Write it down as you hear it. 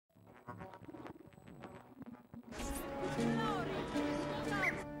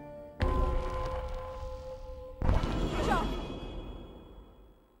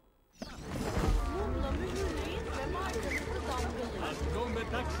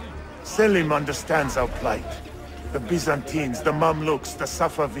Selim understands our plight. The Byzantines, the Mamluks, the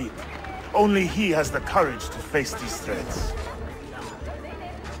Safavid. Only he has the courage to face these threats.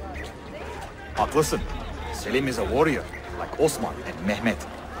 Haklısın. Selim is a warrior, like Osman and Mehmet.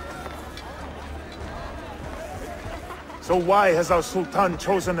 So why has our Sultan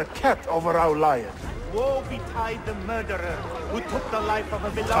chosen a cat over our lion? Woe betide the murderer who took the life of a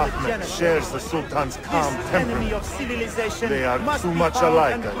beloved Ahmed general. shares the Sultan's calm This enemy temperament. of civilization They are must too be much found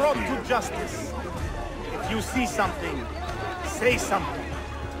alike, and I brought fear. to justice. If you see something, say something.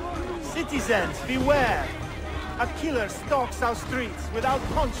 Citizens, beware! A killer stalks our streets without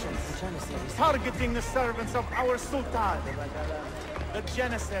conscience, targeting the servants of our Sultan. The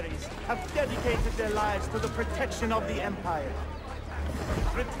Janissaries have dedicated their lives to the protection of the Empire.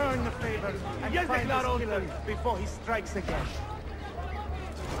 Return the favor and find this killer before he strikes again.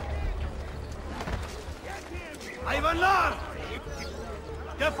 Hayvanlar!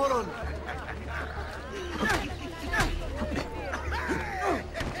 Defolun!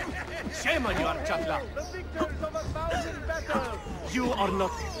 Shame on you, Archatla! The victors of 1,000 battles! You are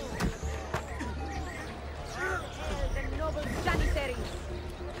not... The noble Janissaries!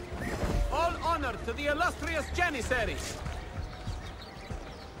 All honor to the illustrious Janissaries!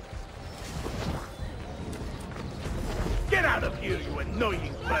 Get out of here, you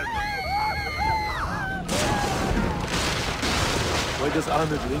annoying bird! Why does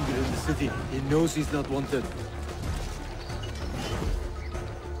Ahmed linger in the city? He knows he's not wanted.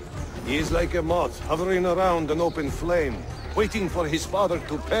 He is like a moth, hovering around an open flame, waiting for his father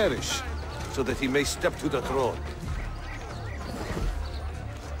to perish, so that he may step to the throne.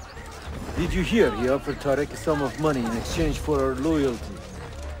 Did you hear he offered Tarek a sum of money in exchange for our loyalty?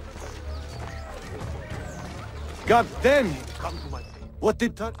 God damn it! Come to my... What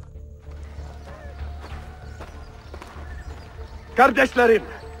did Tarek... Kardeşlerim!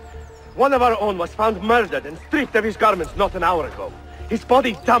 One of our own was found murdered and stripped of his garments not an hour ago. His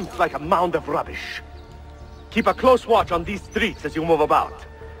body dumped like a mound of rubbish. Keep a close watch on these streets as you move about.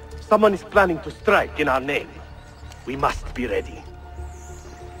 Someone is planning to strike in our name. We must be ready.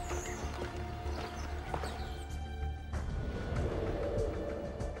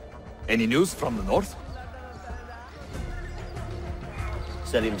 Any news from the north?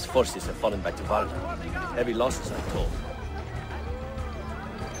 Selim's forces have fallen back to Varna. Heavy losses, I'm told.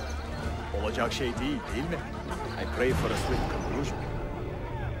 Olacak şey değil mi? I pray for a swift conclusion.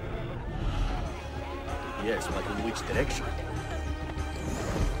 Yes, but in which direction?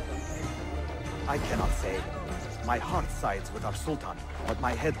 I cannot say. My heart sides with our Sultan, but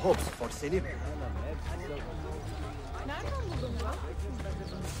my head hopes for Selim.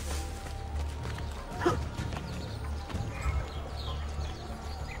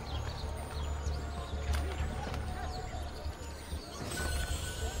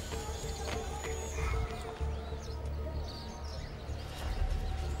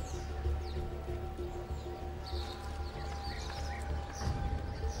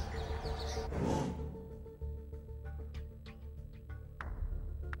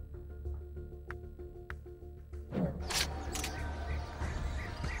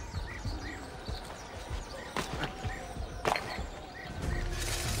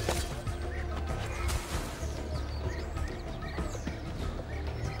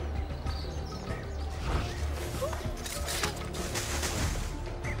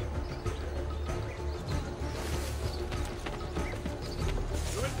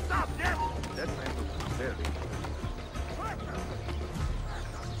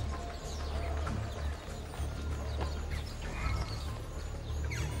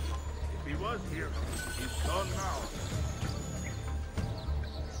 Here. He's gone now.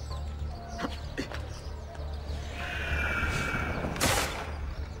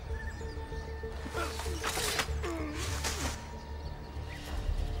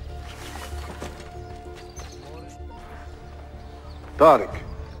 Tarek,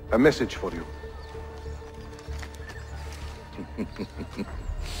 a message for you.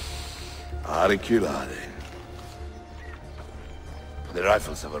 Auriculare. The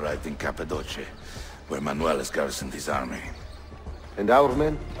rifles have arrived in Cappadocia, where Manuel has garrisoned his army. And our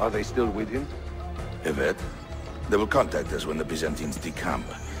men, are they still with him? Evet. They will contact us when the Byzantines decamp.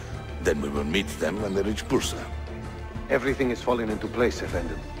 Then we will meet them when they reach Bursa. Everything is falling into place,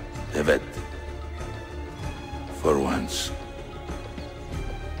 Effendi. Evet. For once.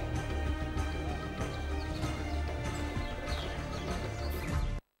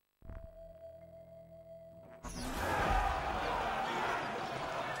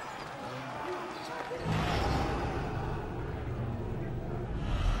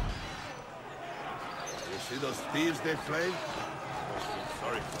 See those thieves they flayed?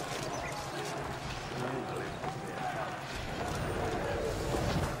 Sorry.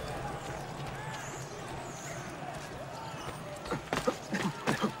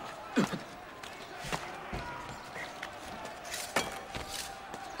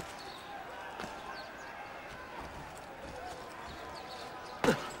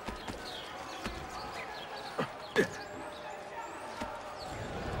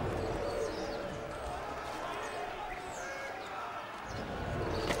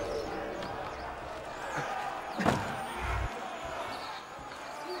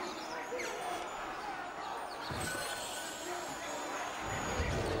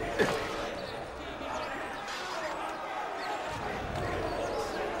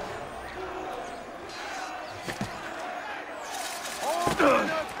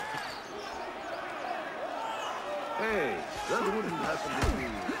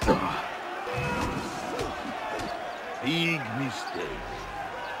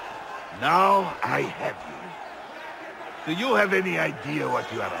 Now I have you. Do you have any idea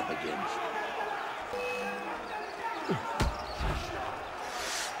what you are up against?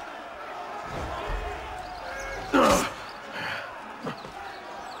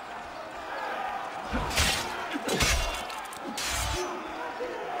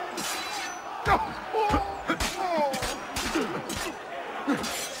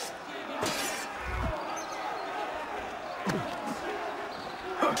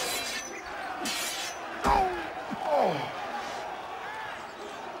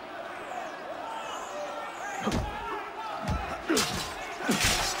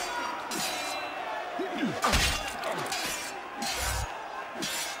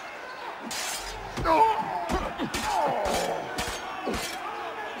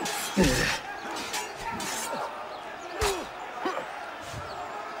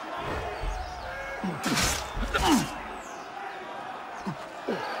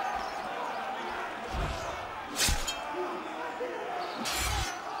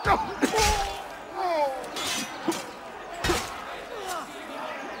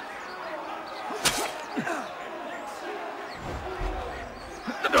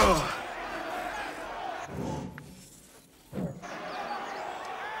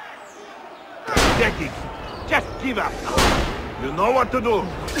 Just give up. You know what to do.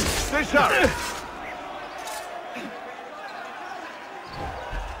 Stay sharp.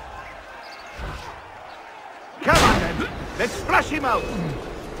 Come on then. Let's flush him out.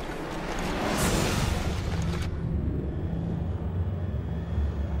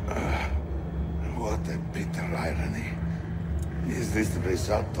 What a bitter irony. Is this the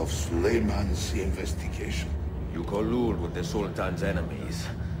result of Suleiman's investigation? You collude with the Sultan's enemies.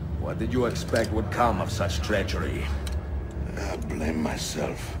 What did you expect would come of such treachery? I blame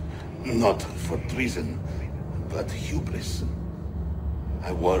myself. Not for treason, but hubris.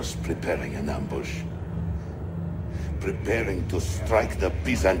 I was preparing an ambush. Preparing to strike the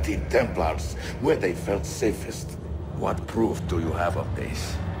Byzantine Templars, where they felt safest. What proof do you have of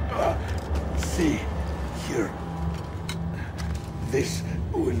this? See, here. This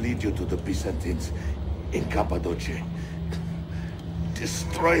will lead you to the Byzantines in Cappadocia.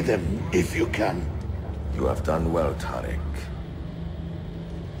 Destroy them if you can. You have done well, Tariq.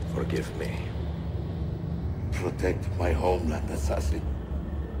 Forgive me. Protect my homeland, assassin.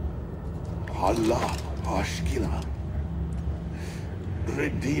 Allah Ashkina.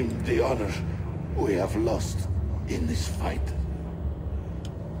 Redeem the honor we have lost in this fight.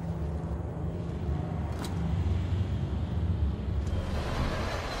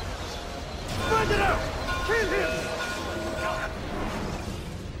 Find it out! Kill him!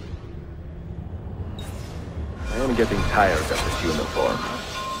 I am getting tired of this uniform.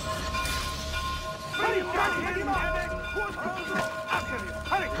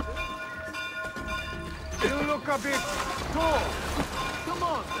 You look a bit tall. Come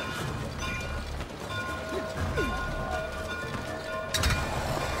on, then.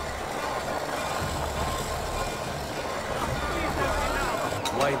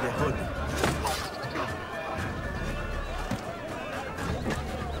 Why the hood?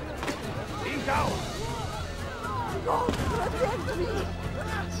 He's out.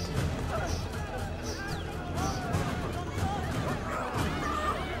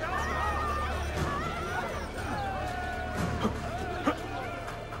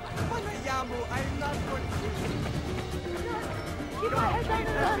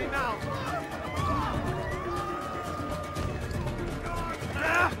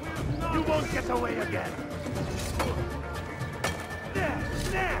 You won't get away again.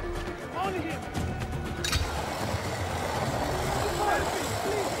 There! On him!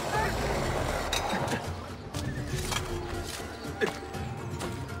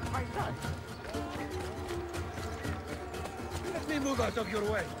 Let me move out of your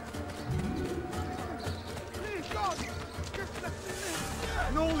way.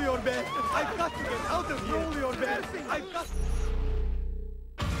 Roll your bed! I've got to get out of here! Roll your bed! I've got...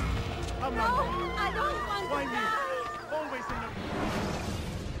 Come No, on, I don't want why to me? die. Always in the...